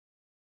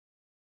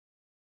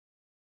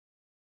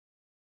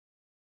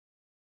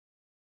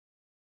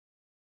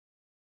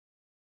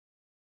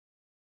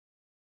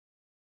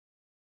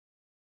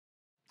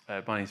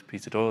My name is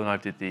Peter Doyle and I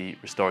did the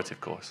restorative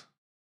course.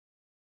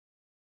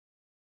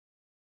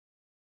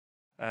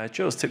 I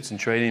chose Tipton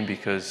Training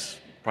because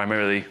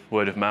primarily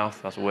word of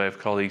mouth. I was aware of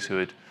colleagues who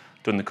had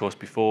done the course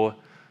before,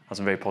 had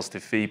some very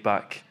positive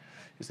feedback.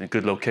 It was in a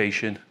good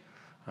location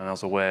and I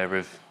was aware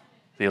of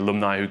the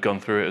alumni who'd gone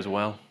through it as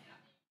well.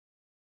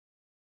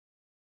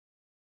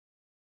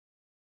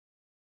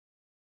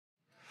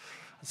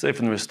 I'd say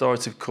from the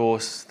restorative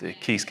course, the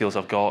key skills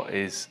I've got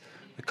is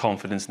the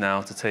confidence now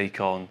to take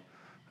on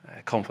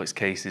complex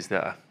cases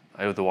that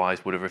I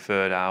otherwise would have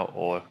referred out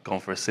or gone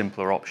for a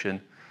simpler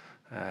option,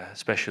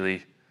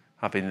 especially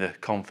having the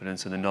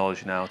confidence and the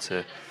knowledge now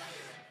to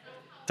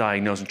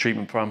diagnose and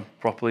treatment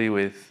properly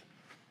with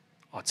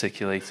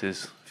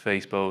articulators,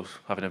 face bows,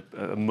 having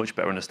a much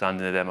better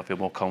understanding of them. I feel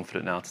more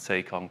confident now to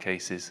take on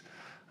cases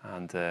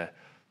and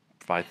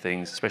provide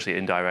things, especially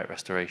indirect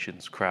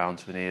restorations,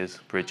 crowns, veneers,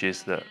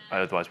 bridges, that I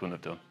otherwise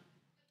wouldn't have done.